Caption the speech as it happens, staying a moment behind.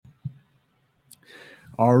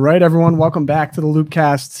All right, everyone, welcome back to the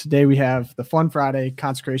LOOPcast. Today we have the Fun Friday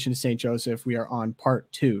Consecration to St. Joseph. We are on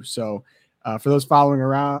part 2. So for those following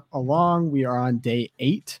along, we are on day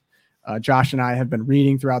 8. Josh and I have been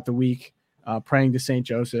reading throughout the week, praying to St.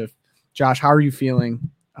 Joseph. Josh, how are you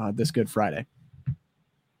feeling this Good Friday?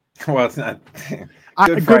 Well, it's not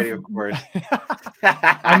Good Friday, of course.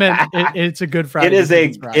 I meant it's a Good Friday.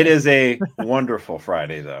 It is a wonderful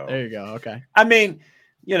Friday, though. There you go. Okay. I mean,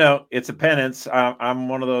 it's a penance. I'm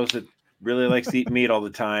one of those that really likes to eat meat all the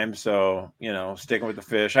time. So, sticking with the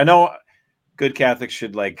fish. I know good Catholics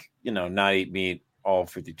should not eat meat all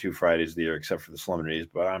 52 Fridays of the year, except for the solemnities,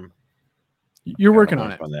 but you're working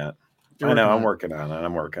on it. On that. I know I'm working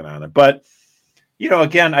on it. But,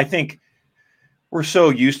 again, I think we're so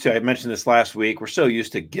used to, I mentioned this last week, we're so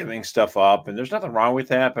used to giving stuff up, and there's nothing wrong with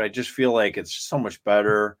that, but I just feel like it's so much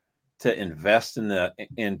better to invest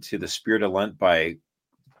into the spirit of Lent by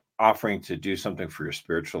offering to do something for your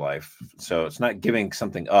spiritual life. So it's not giving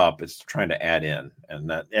something up, it's trying to add in. And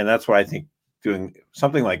that's why I think doing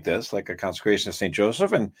something like this, like a consecration of St.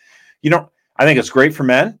 Joseph, and I think it's great for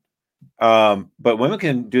men. But women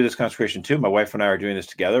can do this consecration too. My wife and I are doing this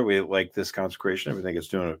together. We like this consecration. We think it's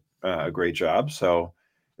doing a great job. So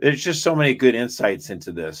there's just so many good insights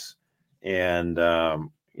into this. And, the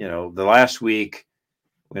last week,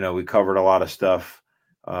 we covered a lot of stuff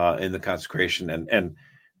in the consecration. And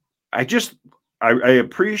I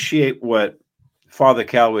appreciate what Father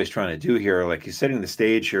Calloway is trying to do here. Like, he's setting the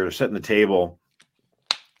stage here, setting the table.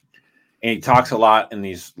 And he talks a lot in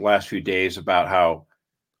these last few days about how,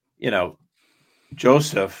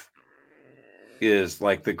 Joseph is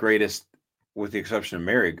like the greatest, with the exception of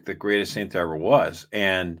Mary, the greatest saint there ever was.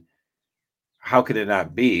 And how could it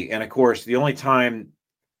not be? And of course, the only time,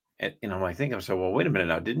 I think I said, well, wait a minute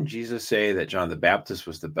now. Didn't Jesus say that John the Baptist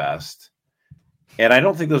was the best? And I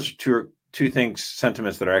don't think those are two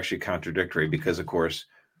sentiments that are actually contradictory, because of course,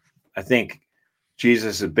 I think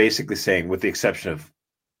Jesus is basically saying, with the exception of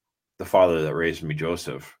the Father that raised me,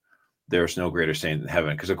 Joseph, there's no greater saint in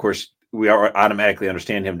heaven. Because of course, we automatically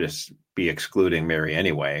understand him to be excluding Mary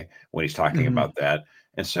anyway when he's talking about that.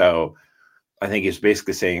 And so I think he's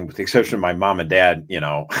basically saying, with the exception of my mom and dad,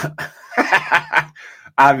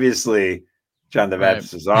 obviously John the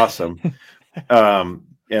Baptist is awesome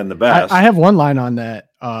and the best. I have one line on that.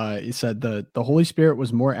 He said the Holy Spirit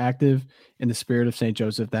was more active in the spirit of St.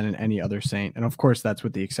 Joseph than in any other saint. And of course, that's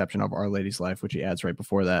with the exception of Our Lady's life, which he adds right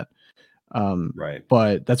before that. Right.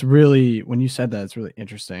 But that's really, when you said that, it's really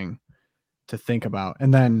interesting to think about.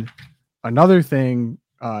 And then another thing,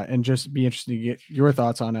 and just be interested to get your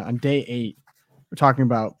thoughts on it. On day 8, we're talking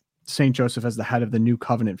about St. Joseph as the head of the new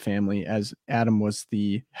covenant family, as Adam was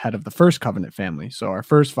the head of the first covenant family. So our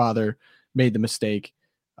first father made the mistake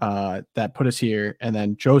that put us here. And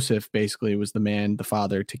then Joseph basically was the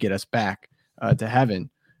father to get us back to heaven.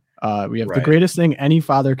 We have the greatest thing any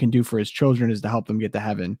father can do for his children is to help them get to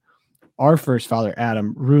heaven. Our first father,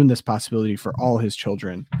 Adam, ruined this possibility for all his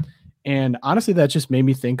children. And honestly, that just made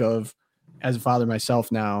me think of, as a father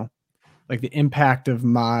myself now, like the impact of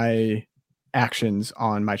my actions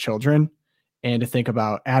on my children, and to think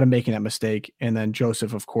about Adam making that mistake. And then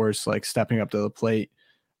Joseph, of course, like stepping up to the plate,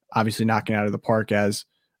 obviously knocking out of the park as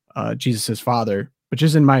Jesus's father, but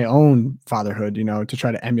just in my own fatherhood, to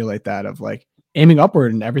try to emulate that of like aiming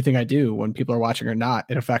upward in everything I do, when people are watching or not,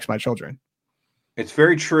 it affects my children. It's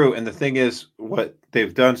very true. And the thing is, what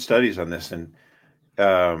they've done studies on this, and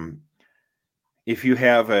if you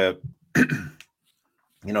have the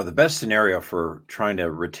best scenario for trying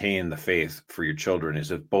to retain the faith for your children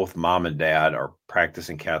is if both mom and dad are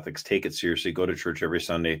practicing Catholics, take it seriously, go to church every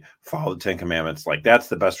Sunday, follow the 10 Commandments. Like, that's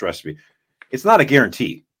the best recipe. It's not a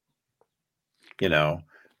guarantee,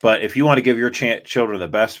 but if you want to give your children the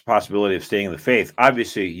best possibility of staying in the faith,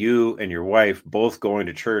 obviously you and your wife both going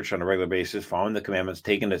to church on a regular basis, following the commandments,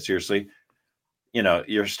 taking it seriously,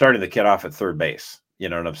 you're starting the kid off at third base. You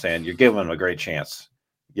know what I'm saying? You're giving them a great chance,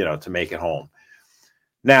 to make it home.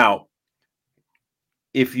 Now,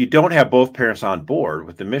 if you don't have both parents on board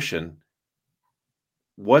with the mission,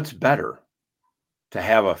 what's better, to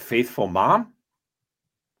have a faithful mom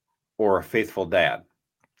or a faithful dad?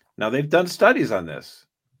 Now, they've done studies on this,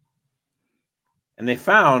 and they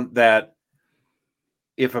found that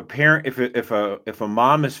if a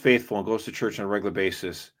mom is faithful and goes to church on a regular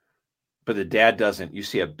basis, but the dad doesn't, you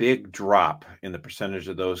see a big drop in the percentage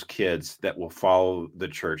of those kids that will follow the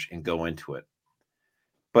church and go into it.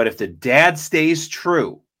 But if the dad stays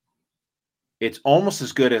true, it's almost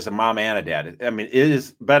as good as a mom and a dad. I mean, it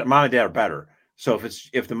is better. Mom and dad are better. So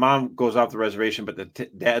if the mom goes off the reservation, but the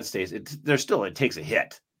dad stays, it takes a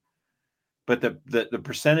hit. but the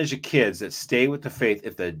percentage of kids that stay with the faith,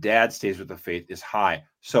 if the dad stays with the faith, is high.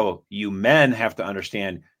 So you men have to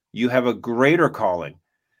understand you have a greater calling,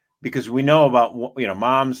 because we know about,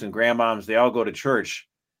 moms and grandmoms, they all go to church,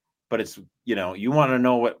 but it's, you want to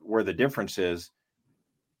know where the difference is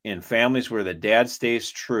in families where the dad stays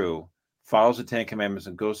true, follows the 10 Commandments,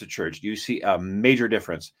 and goes to church. You see a major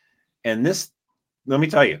difference. And this, let me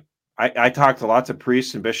tell you, I talked to lots of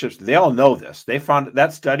priests and bishops. They all know this. They found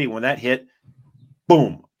that study, when that hit,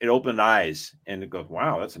 boom, it opened eyes, and it goes,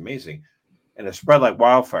 wow, that's amazing. And it spread like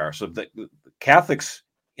wildfire. So the Catholics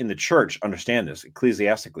in the church understand this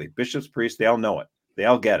ecclesiastically. Bishops, priests, they all know it. They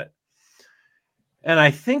all get it. And I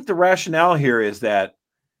think the rationale here is that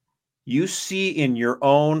you see in your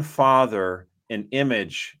own father an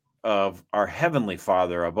image of our heavenly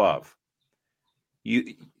Father above.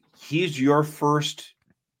 He's your first,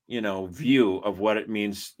 view of what it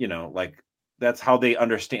means, like that's how they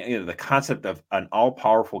understand, the concept of an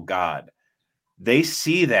all-powerful God. They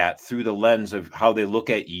see that through the lens of how they look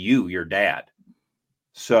at you, your dad.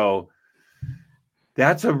 So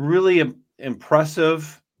that's a really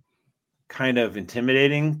impressive, kind of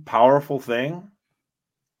intimidating, powerful thing.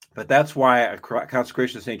 But that's why a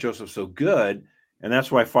consecration of St. Joseph is so good. And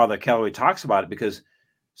that's why Father Calloway talks about it, because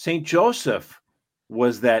St. Joseph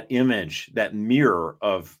was that image, that mirror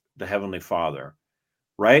of the Heavenly Father,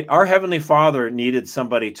 right? Our Heavenly Father needed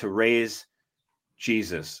somebody to raise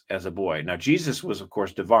Jesus as a boy. Now, Jesus was, of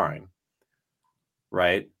course, divine,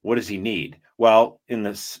 right? What does he need? Well, in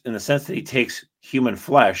the sense that he takes human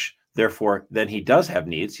flesh, therefore, then he does have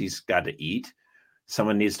needs. He's got to eat.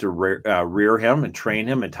 Someone needs to rear him and train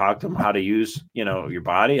him and talk to him how to use, your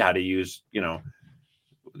body, how to use,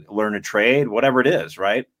 learn a trade, whatever it is,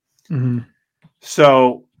 right? Mm-hmm.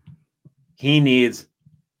 So he needs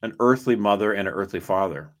an earthly mother and an earthly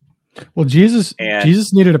father. Well, Jesus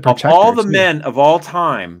needed a protector. Of all the men of all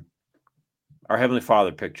time, our Heavenly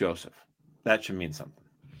Father picked Joseph. That should mean something.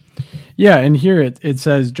 Yeah, and here it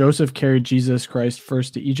says Joseph carried Jesus Christ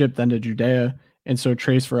first to Egypt, then to Judea, and so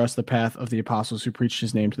traced for us the path of the apostles who preached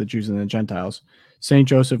his name to the Jews and the Gentiles. Saint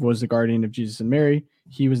Joseph was the guardian of Jesus and Mary.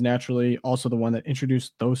 He was naturally also the one that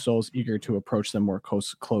introduced those souls eager to approach them more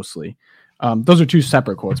closely. Those are two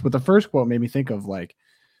separate quotes, but the first quote made me think of like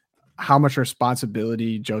how much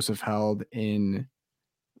responsibility Joseph held in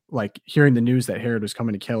like hearing the news that Herod was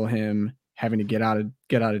coming to kill him, having to get out of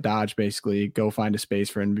Dodge, basically go find a space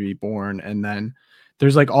for him to be born. And then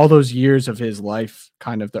there's like all those years of his life,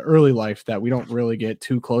 kind of the early life that we don't really get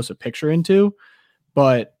too close a picture into,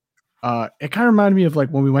 but it kind of reminded me of like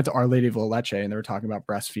when we went to Our Lady of La Leche and they were talking about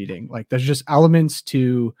breastfeeding. Like there's just elements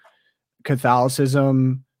to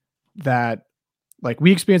Catholicism that like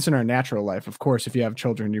we experience in our natural life. Of course, if you have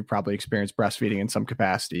children, you probably experience breastfeeding in some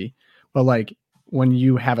capacity, but like when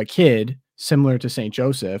you have a kid, similar to St.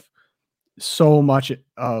 Joseph, so much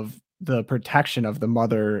of the protection of the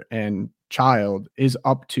mother and child is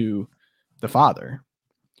up to the father.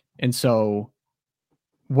 And so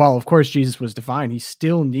while of course Jesus was divine, he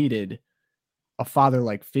still needed a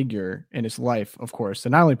father-like figure in his life, of course, to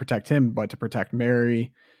not only protect him, but to protect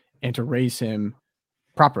Mary and to raise him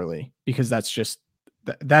properly, because that's just,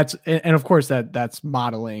 and of course that's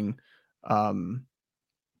modeling, what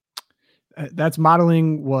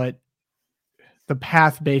the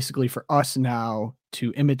path basically for us now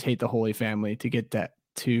to imitate the Holy Family to get that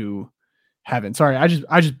to heaven. Sorry, I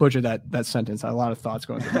just butchered that sentence. I had a lot of thoughts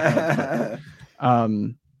going through my head. But,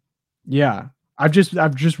 yeah, I've just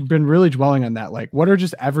been really dwelling on that. Like, what are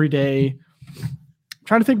just everyday? I'm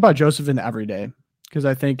trying to think about Joseph in the everyday, because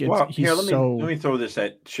I think let me throw this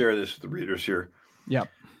share this with the readers here. Yep.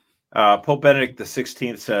 Pope Benedict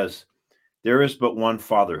XVI says, "There is but one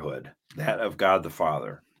fatherhood, that of God the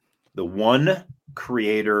Father, the one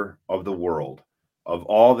creator of the world, of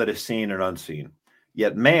all that is seen and unseen.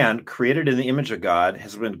 Yet man, created in the image of God,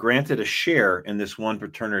 has been granted a share in this one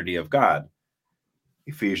paternity of God."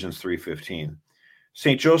 Ephesians 3:15.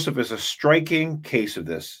 St. Joseph is a striking case of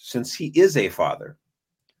this, since he is a father.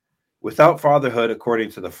 Without fatherhood according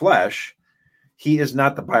to the flesh, he is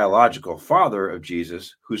not the biological father of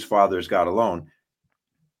Jesus, whose father is God alone,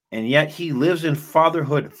 and yet he lives in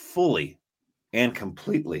fatherhood fully and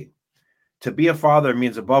completely. To be a father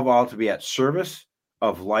means above all to be at service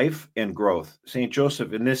of life and growth. St.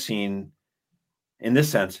 Joseph in this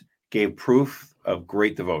sense, gave proof of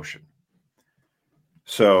great devotion.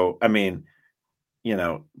 So, I mean,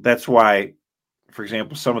 that's why, for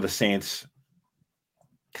example, some of the saints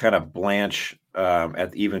kind of blanch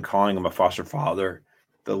at even calling him a foster father.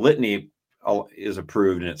 The litany is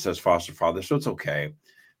approved and it says foster father, so it's okay.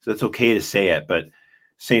 So it's okay to say it. But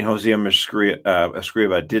Saint Hosea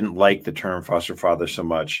Escriva didn't like the term foster father so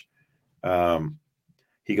much.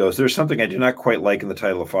 He goes, "There's something I do not quite like in the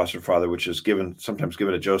title of foster father, which is sometimes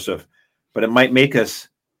given to Joseph, but it might make us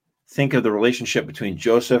think of the relationship between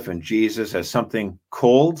Joseph and Jesus as something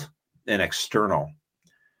cold and external.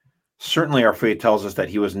 Certainly our faith tells us that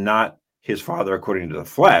he was not his father according to the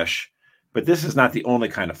flesh, but this is not the only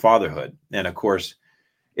kind of fatherhood." And of course,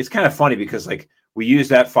 it's kind of funny because like we use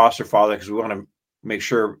that foster father because we want to make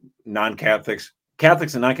sure Catholics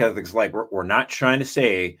and non-Catholics alike, we're not trying to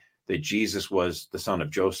say that Jesus was the son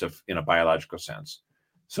of Joseph in a biological sense.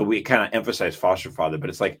 So we kind of emphasize foster father, but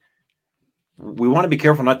it's like, we want to be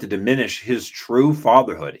careful not to diminish his true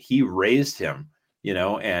fatherhood. He raised him,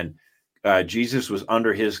 and Jesus was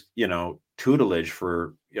under his, tutelage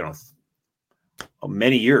for,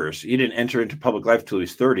 many years. He didn't enter into public life till he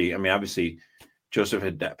was 30. I mean, obviously Joseph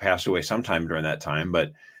had passed away sometime during that time,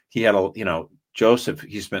 but he had Joseph,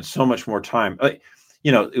 he spent so much more time.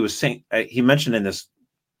 It was he mentioned in this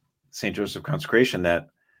St. Joseph Consecration that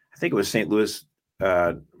I think it was St. Louis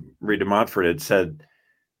Marie de Montfort had said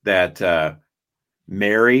that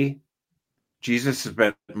Jesus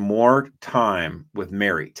spent more time with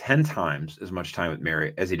Mary, 10 times as much time with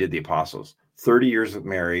Mary as he did the apostles. 30 years with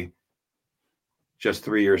Mary, just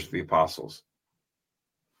 3 years with the apostles.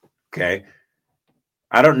 Okay.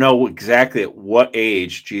 I don't know exactly at what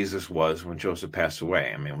age Jesus was when Joseph passed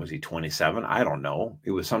away. I mean, was he 27? I don't know.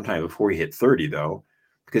 It was sometime before he hit 30, though,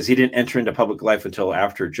 because he didn't enter into public life until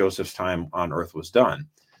after Joseph's time on earth was done.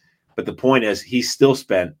 But the point is, he still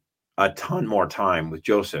spent a ton more time with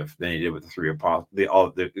Joseph than he did with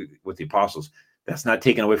with the apostles. That's not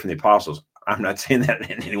taken away from the apostles. I'm not saying that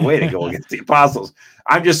in any way to go against the apostles.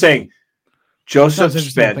 I'm just saying Joseph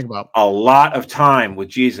spent a lot of time with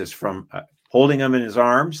Jesus, from holding him in his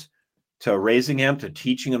arms to raising him to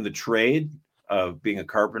teaching him the trade of being a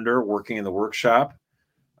carpenter, working in the workshop.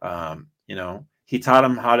 He taught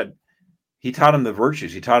him the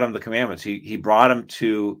virtues. He taught him the commandments. He brought him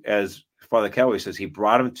to, as Father Calloway says, he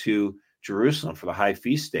brought him to Jerusalem for the high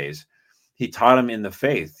feast days. He taught him in the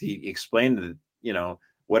faith. He explained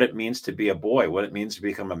what it means to be a boy, what it means to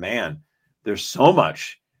become a man. There's so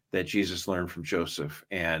much that Jesus learned from Joseph,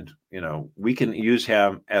 and we can use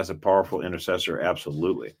him as a powerful intercessor.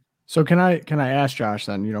 Absolutely. So can I ask Josh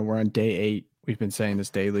then? We're on day 8. We've been saying this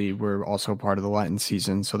daily. We're also part of the Lenten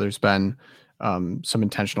season, so there's been some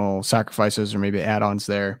intentional sacrifices or maybe add-ons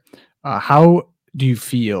there. How do you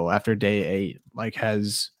feel after day 8? Like,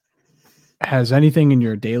 has anything in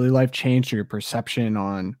your daily life changed, or your perception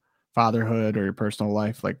on fatherhood or your personal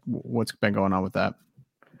life? Like, what's been going on with that?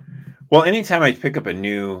 Well, anytime I pick up a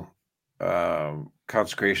new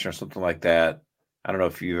consecration or something like that, I don't know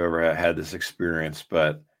if you've ever had this experience,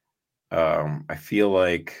 but I feel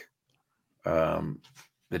like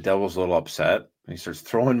the devil's a little upset, and he starts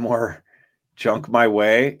throwing more junk my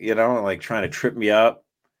way, like trying to trip me up,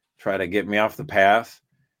 try to get me off the path.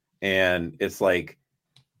 And it's like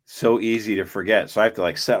so easy to forget. So I have to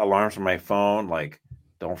like set alarms on my phone, like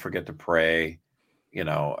don't forget to pray,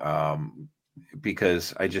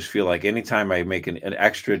 because I just feel like anytime I make an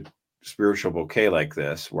extra spiritual bouquet like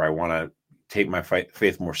this, where I want to take my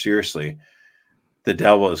faith more seriously, the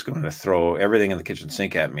devil is going to throw everything in the kitchen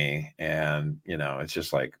sink at me. And, it's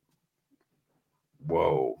just like,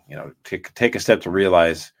 whoa, take a step to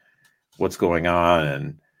realize what's going on.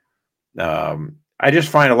 And I just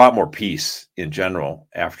find a lot more peace in general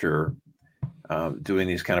after doing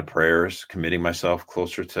these kind of prayers, committing myself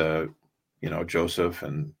closer to, Joseph,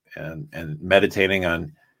 and meditating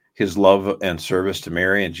on his love and service to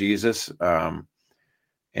Mary and Jesus.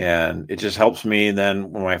 And it just helps me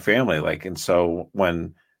then with my family. And so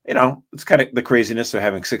when, it's kind of the craziness of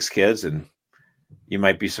having 6 kids, and you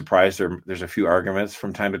might be surprised there's a few arguments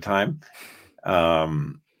from time to time.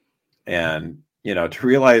 And, to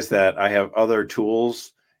realize that I have other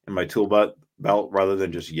tools in my tool belt rather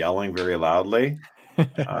than just yelling very loudly.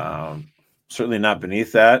 Certainly not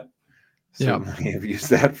beneath that. Certainly have used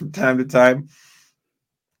that from time to time.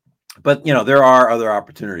 But, there are other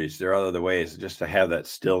opportunities. There are other ways just to have that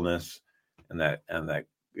stillness and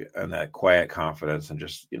that quiet confidence, and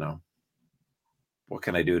just, what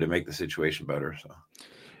can I do to make the situation better? So,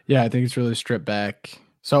 yeah, I think it's really stripped back.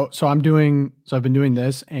 So I've been doing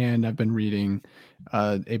this, and I've been reading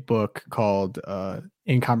a book called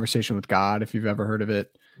In Conversation with God, if you've ever heard of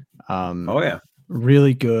it. Oh yeah.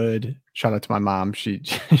 Really good. Shout out to my mom. She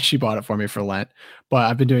bought it for me for Lent. But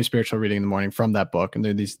I've been doing spiritual reading in the morning from that book, and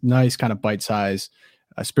they're these nice kind of bite-sized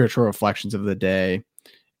spiritual reflections of the day.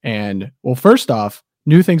 And well, first off,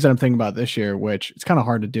 new things that I'm thinking about this year, which it's kind of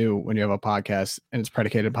hard to do when you have a podcast and it's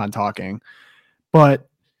predicated upon talking. But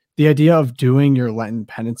the idea of doing your Lenten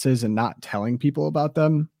penances and not telling people about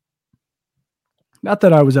them. Not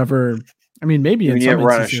that I was ever, I mean, maybe in some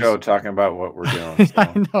we're on a instances, show talking about what we're doing. So.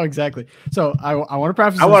 I know, exactly. So I want to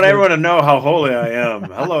preface. I want everyone to know how holy I am.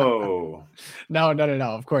 Hello. No.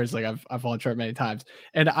 Of course, like I've fallen short many times,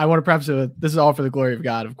 and I want to preface it with, this is all for the glory of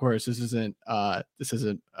God. Of course, this isn't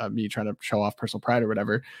me trying to show off personal pride or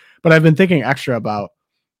whatever. But I've been thinking extra about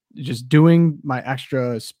just doing my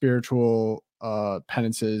extra spiritual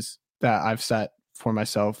penances that I've set for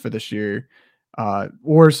myself for this year,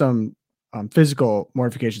 or some physical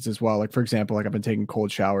mortifications as well. Like, for example, like I've been taking cold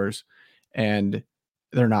showers and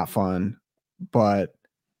they're not fun, but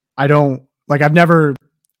I've been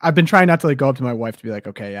trying not to like go up to my wife to be like,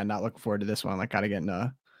 okay, yeah, not looking forward to this one. Like, gotta get in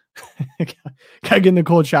the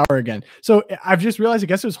cold shower again. So I've just realized, I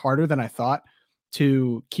guess it was harder than I thought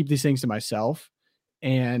to keep these things to myself.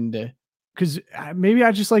 And because maybe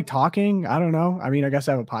I just like talking. I don't know. I mean, I guess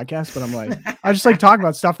I have a podcast, but I'm like, I just like talk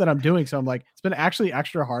about stuff that I'm doing. So I'm like, it's been actually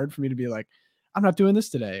extra hard for me to be like, I'm not doing this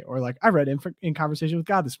today. Or like, I read in Conversation with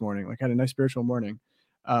God this morning, like I had a nice spiritual morning.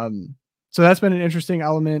 So that's been an interesting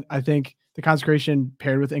element. I think the consecration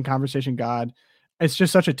paired with In Conversation God, it's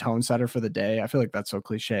just such a tone setter for the day. I feel like that's so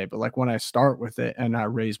cliche, but like when I start with it and I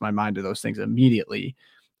raise my mind to those things immediately,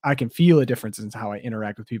 I can feel a difference in how I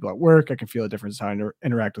interact with people at work. I can feel a difference in how I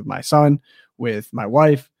interact with my son, with my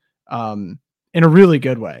wife, in a really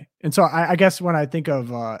good way. And so I guess when I think of,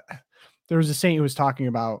 there was a saint who was talking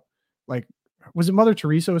about, like, was it Mother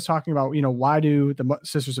Teresa was talking about, why do the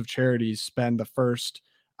Sisters of Charity spend the first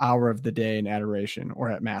hour of the day in adoration or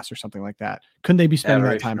at mass or something like that? Couldn't they be spending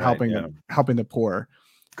that time helping the poor?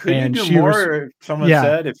 Could you do more? Someone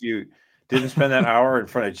said, if you didn't spend that hour in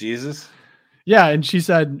front of Jesus. Yeah. And she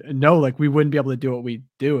said, no, like we wouldn't be able to do what we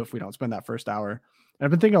do if we don't spend that first hour. And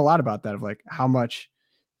I've been thinking a lot about that, of like how much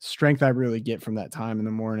strength I really get from that time in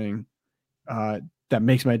the morning. That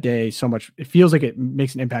makes my day so much. It feels like it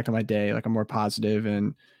makes an impact on my day. Like I'm more positive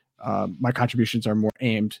and my contributions are more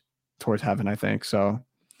aimed towards heaven, I think. So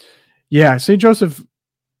yeah, St. Joseph,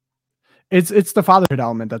 it's the fatherhood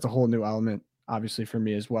element. That's a whole new element, obviously, for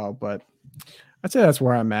me as well. But I'd say that's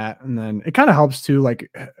where I'm at. And then it kind of helps too, like,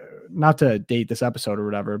 not to date this episode or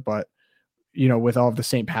whatever, but with all of the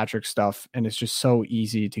St. Patrick stuff, and it's just so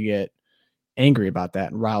easy to get angry about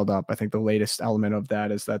that and riled up. I think the latest element of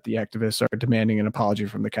that is that the activists are demanding an apology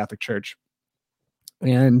from the Catholic Church.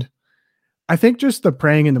 And I think just the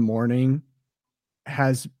praying in the morning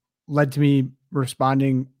has led to me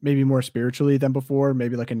responding maybe more spiritually than before.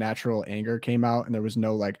 Maybe like a natural anger came out and there was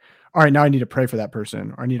no like, all right, now I need to pray for that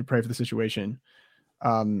person or I need to pray for the situation.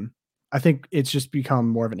 I think it's just become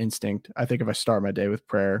more of an instinct. I think if I start my day with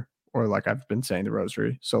prayer or like I've been saying the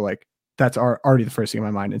rosary, so like that's already the first thing in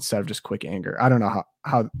my mind instead of just quick anger. I don't know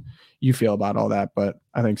how you feel about all that, but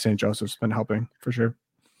I think St. Joseph's been helping for sure.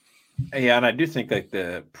 Yeah, and I do think that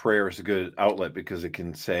the prayer is a good outlet because it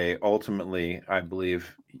can say, ultimately, I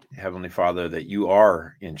believe, Heavenly Father, that you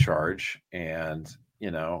are in charge, and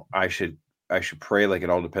I should pray like it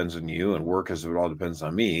all depends on you, and work as if it all depends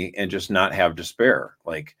on me, and just not have despair.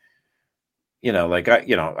 Like,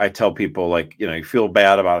 I tell people, like, you feel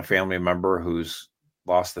bad about a family member who's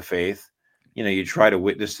lost the faith. You try to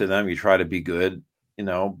witness to them, you try to be good,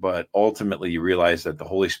 but ultimately you realize that the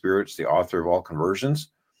Holy Spirit's the author of all conversions.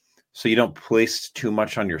 So you don't place too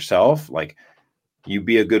much on yourself. Like, you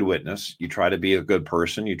be a good witness. You try to be a good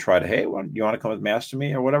person. You try to, hey, you want to come with mass to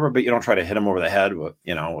me or whatever, but you don't try to hit them over the head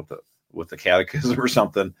with the catechism or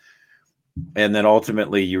something. And then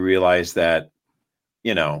ultimately you realize that,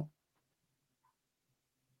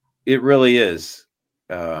 it really is,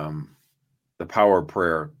 the power of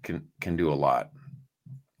prayer can do a lot.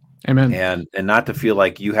 Amen. And not to feel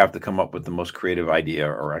like you have to come up with the most creative idea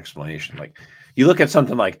or explanation. Like, you look at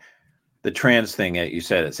something like the trans thing that you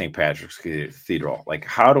said at St. Patrick's Cathedral, like,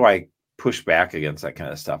 how do I push back against that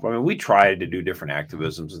kind of stuff? I mean, we tried to do different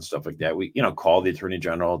activisms and stuff like that. We, call the Attorney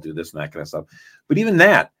General, do this and that kind of stuff. But even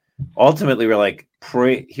that, ultimately, we're like,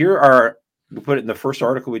 pray. We put it in the first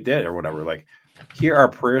article we did or whatever. Like, here are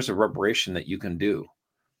prayers of reparation that you can do.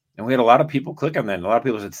 And we had a lot of people click on that. And a lot of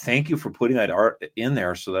people said, thank you for putting that art in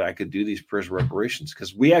there so that I could do these prayers of reparations.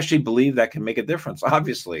 Because we actually believe that can make a difference,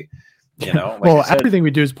 obviously. Well, everything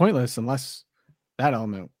we do is pointless unless that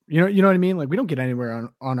element, you know what I mean? Like, we don't get anywhere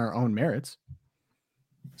on our own merits.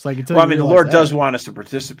 It's like, the Lord does want us to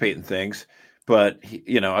participate in things, but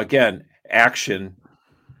again, action,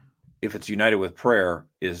 if it's united with prayer,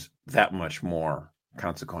 is that much more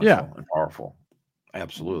consequential and powerful.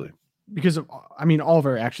 Absolutely. Because all of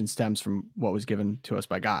our action stems from what was given to us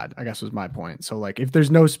by God, I guess was my point. So like, if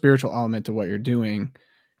there's no spiritual element to what you're doing,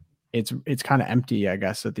 it's kind of empty, I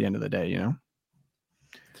guess, at the end of the day, you know?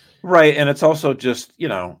 Right. And it's also just,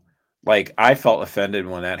 like I felt offended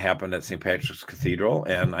when that happened at St. Patrick's Cathedral,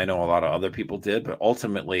 and I know a lot of other people did, but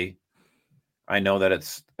ultimately I know that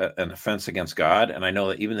it's an offense against God. And I know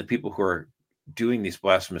that even the people who are doing these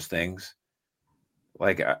blasphemous things,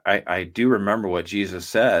 like I do remember what Jesus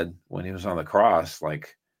said when he was on the cross,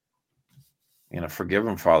 like, forgive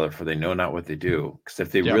them, Father, for they know not what they do. Because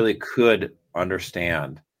if they really could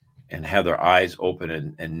understand and have their eyes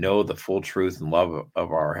open and know the full truth and love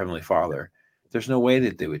of our Heavenly Father, there's no way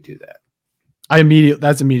that they would do that.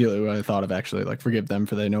 That's immediately what I thought of, actually, like, forgive them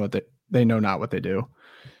for they know not what they do.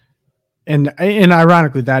 And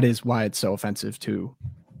ironically, that is why it's so offensive to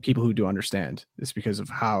people who do understand. It's because of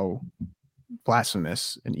how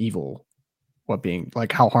blasphemous and evil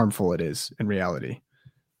how harmful it is in reality.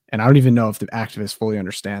 And I don't even know if the activists fully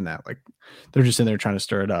understand that. Like, they're just in there trying to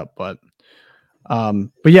stir it up. But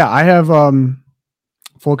yeah, I have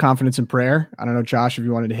full confidence in prayer. I don't know, Josh, if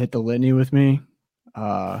you wanted to hit the litany with me.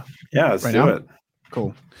 Yeah, let's do it.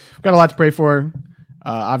 Cool. We've got a lot to pray for.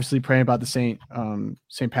 Obviously, praying about the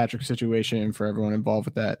St. Patrick situation for everyone involved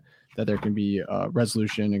with that there can be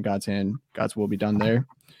resolution in God's hand. God's will be done there.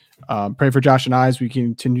 Pray for Josh and I as we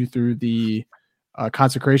continue through the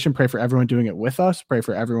consecration. Pray for everyone doing it with us. Pray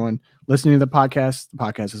for everyone listening to the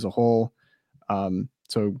podcast as a whole.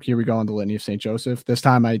 So here we go on the litany of St. Joseph. This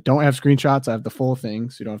time I don't have screenshots. I have the full thing,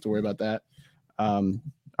 so you don't have to worry about that. All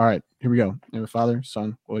right, here we go. In the name of the Father,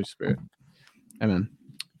 Son, Holy Spirit. Amen.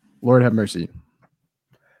 Lord, have mercy.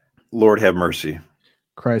 Lord, have mercy.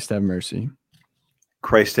 Christ, have mercy.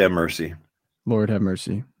 Christ, have mercy. Lord, have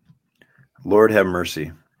mercy. Lord, have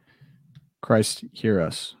mercy. Christ, hear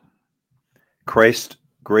us. Christ,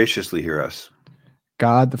 graciously hear us.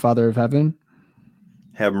 God, the Father of heaven,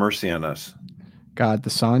 have mercy on us. God, the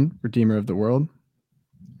Son, Redeemer of the world,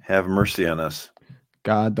 have mercy on us.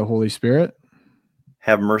 God, the Holy Spirit,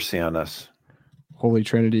 have mercy on us. Holy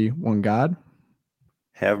Trinity, one God,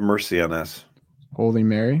 have mercy on us. Holy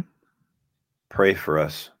Mary, pray for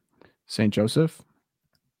us. Saint Joseph,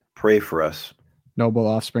 pray for us. Noble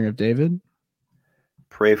offspring of David,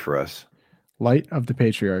 pray for us. Light of the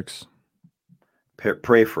patriarchs,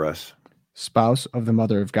 pray for us. Spouse of the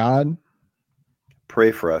Mother of God,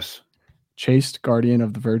 pray for us. Chaste guardian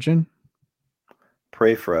of the Virgin,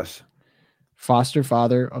 pray for us. Foster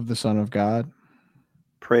father of the Son of God,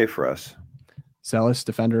 pray for us. Zealous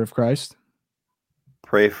defender of Christ,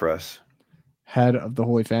 pray for us. Head of the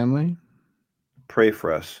Holy Family, pray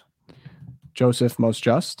for us. Joseph most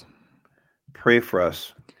just, pray for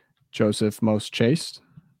us. Joseph most chaste,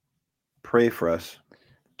 pray for us.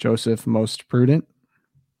 Joseph most prudent,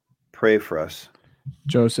 pray for us.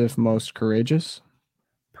 Joseph most courageous,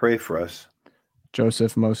 pray for us.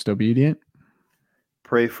 Joseph most obedient,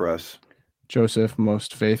 pray for us. Joseph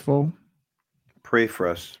most faithful, pray for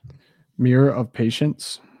us. Mirror of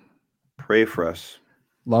patience, pray for us.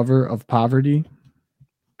 Lover of poverty,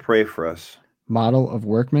 pray for us. Model of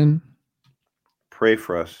workmen, pray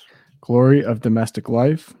for us. Glory of domestic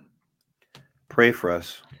life, pray for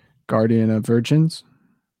us. Guardian of virgins,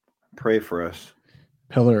 pray for us.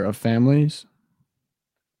 Pillar of families,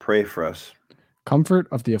 pray for us. Comfort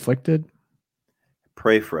of the afflicted,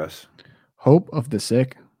 pray for us. Hope of the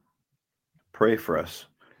sick, pray for us.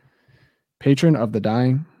 Patron of the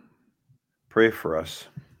dying, pray for us.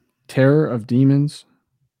 Terror of demons,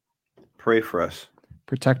 pray for us.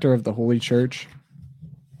 Protector of the Holy Church,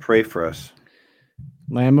 pray for us.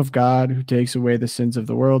 Lamb of God who takes away the sins of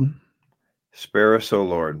the world, spare us, O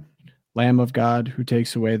Lord. Lamb of God who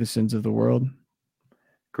takes away the sins of the world,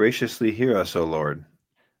 graciously hear us, O Lord.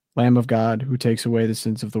 Lamb of God who takes away the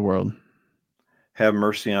sins of the world, have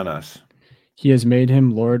mercy on us. He has made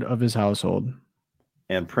him Lord of his household,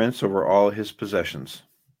 and Prince over all his possessions.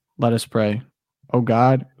 Let us pray. O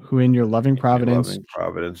God, who in your loving providence,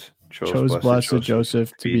 chose blessed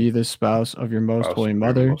Joseph to be the spouse of your most holy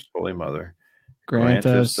mother, grant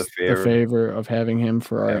us the favor of having him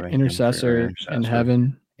for our intercessor in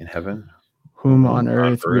heaven, whom on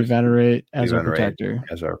earth we venerate as our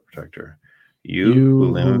protector. You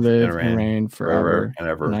who live and reign forever and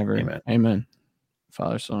ever. Amen. Amen.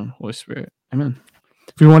 Father, Son, Holy Spirit. Amen.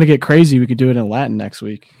 If we want to get crazy, we could do it in Latin next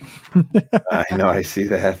week. I know, I see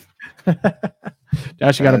that.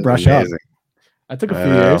 Josh, you got to brush amazing. Up. I took a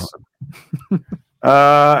few years.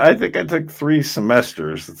 I think I took 3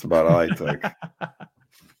 semesters. That's about all I took.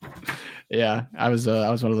 Yeah, I was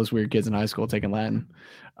one of those weird kids in high school taking Latin.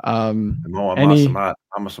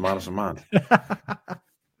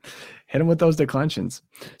 Hit him with those declensions.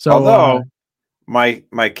 So,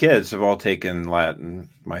 My kids have all taken Latin.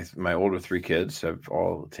 My older 3 kids have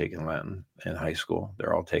all taken Latin in high school.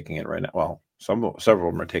 They're all taking it right now. Well, several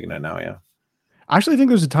of them are taking it now. Yeah. I actually think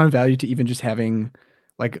there's a ton of value to even just having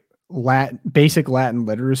like basic Latin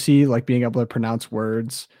literacy, like being able to pronounce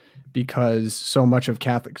words, because so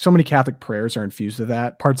many Catholic prayers are infused with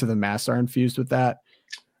that. Parts of the mass are infused with that.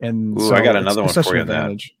 And Ooh, so I got another one such for an you on that.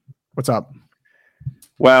 advantage. What's up?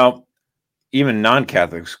 Well, even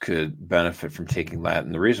non-Catholics could benefit from taking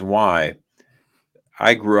Latin. The reason why,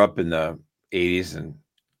 I grew up in the 80s and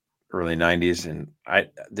early 90s, and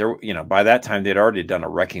by that time they'd already done a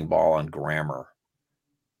wrecking ball on grammar,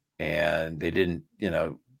 and they didn't,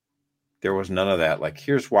 there was none of that. Like,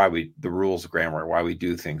 here's why the rules of grammar, why we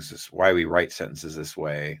do things why we write sentences this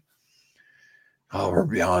way. Oh, we're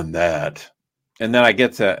beyond that. And then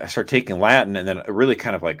I start taking Latin, and then it really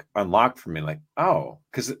kind of like unlocked for me, like, oh,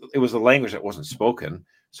 because it was a language that wasn't spoken.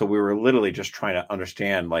 So we were literally just trying to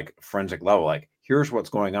understand, like, forensic level, like, here's what's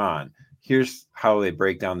going on. Here's how they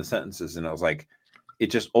break down the sentences. And I was like, it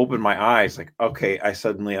just opened my eyes. Like, okay, I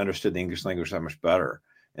suddenly understood the English language that much better.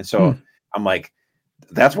 And so I'm like,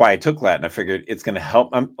 that's why I took Latin. I figured it's going to help.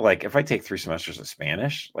 I'm like, if I take 3 semesters of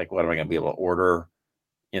Spanish, like, what am I going to be able to order?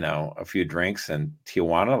 A few drinks in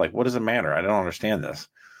Tijuana? Like, what does it matter? I don't understand this.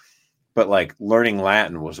 But like, learning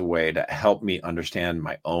Latin was a way to help me understand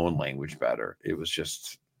my own language better. It was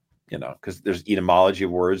just, because there's etymology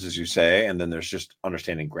of words, as you say, and then there's just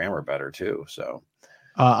understanding grammar better too. So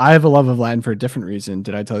I have a love of Latin for a different reason.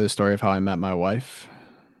 Did I tell you the story of how I met my wife?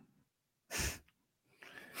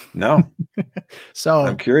 No. So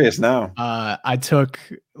I'm curious now. I took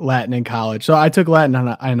Latin in college. So I took Latin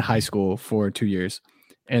in high school for 2 years.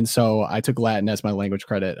 And so I took Latin as my language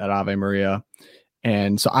credit at Ave Maria.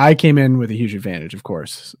 And so I came in with a huge advantage, of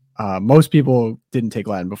course. Most people didn't take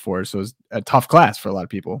Latin before, so it was a tough class for a lot of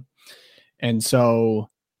people. And so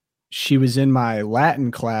she was in my Latin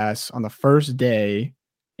class on the first day.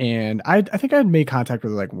 And I think I had made contact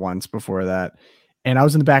with her like once before that. And I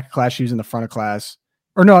was in the back of class. She was in the front of class.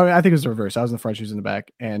 Or no, I think it was the reverse. I was in the front. She was in the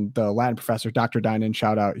back. And the Latin professor, Dr. Dinan,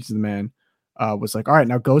 shout out, he's the man, was like, all right,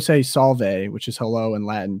 now go say salve, which is hello in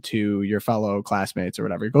Latin, to your fellow classmates or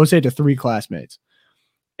whatever. Go say it to 3 classmates.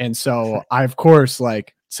 And so I, of course,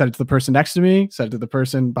 like said it to the person next to me, said it to the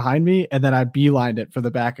person behind me, and then I beelined it for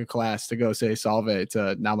the back of class to go say salve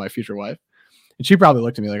to now my future wife. And she probably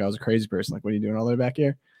looked at me like I was a crazy person. Like, what are you doing all the way back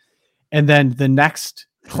here? And then the next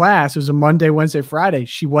class, it was a Monday, Wednesday, Friday.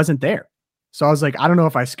 She wasn't there. So I was like, I don't know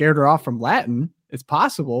if I scared her off from Latin. It's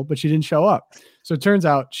possible, but she didn't show up. So it turns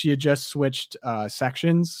out she had just switched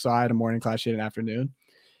sections. So I had a morning class, she had an afternoon.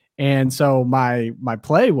 And so my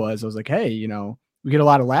play was, I was like, hey, we get a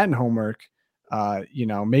lot of Latin homework.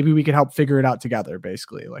 Maybe we could help figure it out together.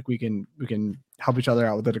 Basically, like we can help each other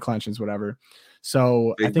out with the declensions, whatever.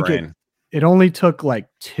 So I think it only took like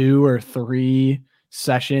 2 or 3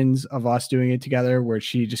 sessions of us doing it together where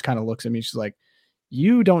she just kind of looks at me. She's like,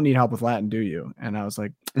 you don't need help with Latin, do you? And I was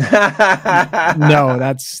like, no,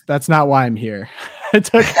 that's not why I'm here. I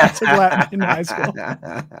took Latin in high school.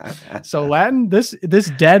 So Latin, this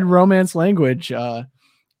dead romance language,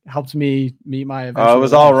 helped me meet my eventual. Oh, it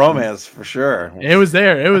was all romance for sure. It was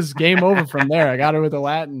there. It was game over from there. I got her with the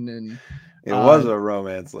Latin, and it was a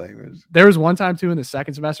romance language. There was one time too in the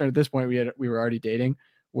second semester, and at this point we were already dating,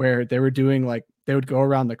 where they were doing like, they would go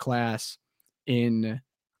around the class in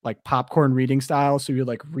like popcorn reading style. So you'd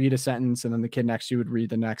like read a sentence, and then the kid next to you would read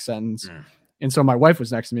the next sentence. And so my wife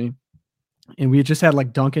was next to me, and we had just had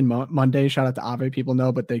like Dunkin' Monday. Shout out to Ave, people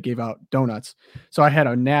know, but they gave out donuts. So I had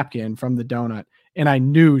a napkin from the donut, and I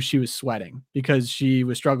knew she was sweating because she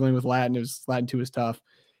was struggling with Latin. Latin 2 was tough.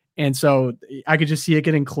 And so I could just see it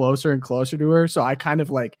getting closer and closer to her. So I kind of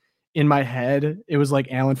like, in my head, it was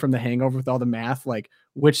like Alan from The Hangover with all the math, like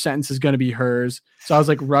which sentence is going to be hers. So I was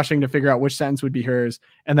like rushing to figure out which sentence would be hers.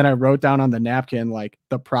 And then I wrote down on the napkin, like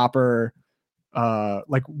the proper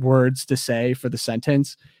like words to say for the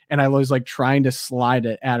sentence. And I was like trying to slide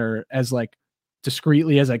it at her as like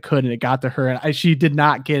discreetly as I could. And it got to her, and she did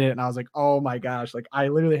not get it. And I was like, oh my gosh, like I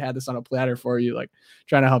literally had this on a platter for you, like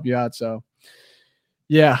trying to help you out. So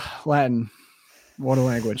yeah, Latin, what a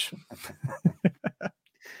language.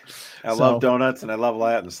 I love donuts and I love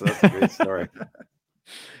Latin, so that's a great story.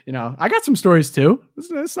 I got some stories too.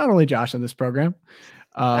 It's not only Josh on this program.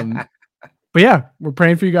 But yeah, we're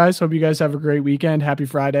praying for you guys. Hope you guys have a great weekend. Happy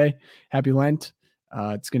Friday. Happy Lent.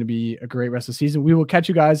 It's going to be a great rest of the season. We will catch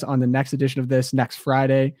you guys on the next edition of this next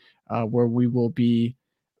Friday, where we will be,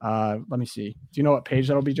 let me see. Do you know what page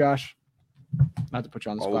that'll be, Josh? Not to put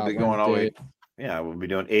you on the spot. We'll be going all the way. Yeah, we'll be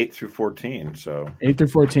doing 8 through 14. So 8 through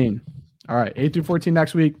 14. All right, 8 through 14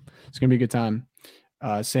 next week. It's going to be a good time.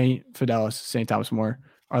 Saint Fidelis, Saint Thomas More,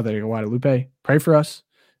 Our Lady of Guadalupe. Pray for us,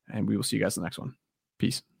 and we will see you guys in the next one.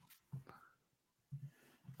 Peace.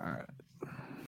 All right.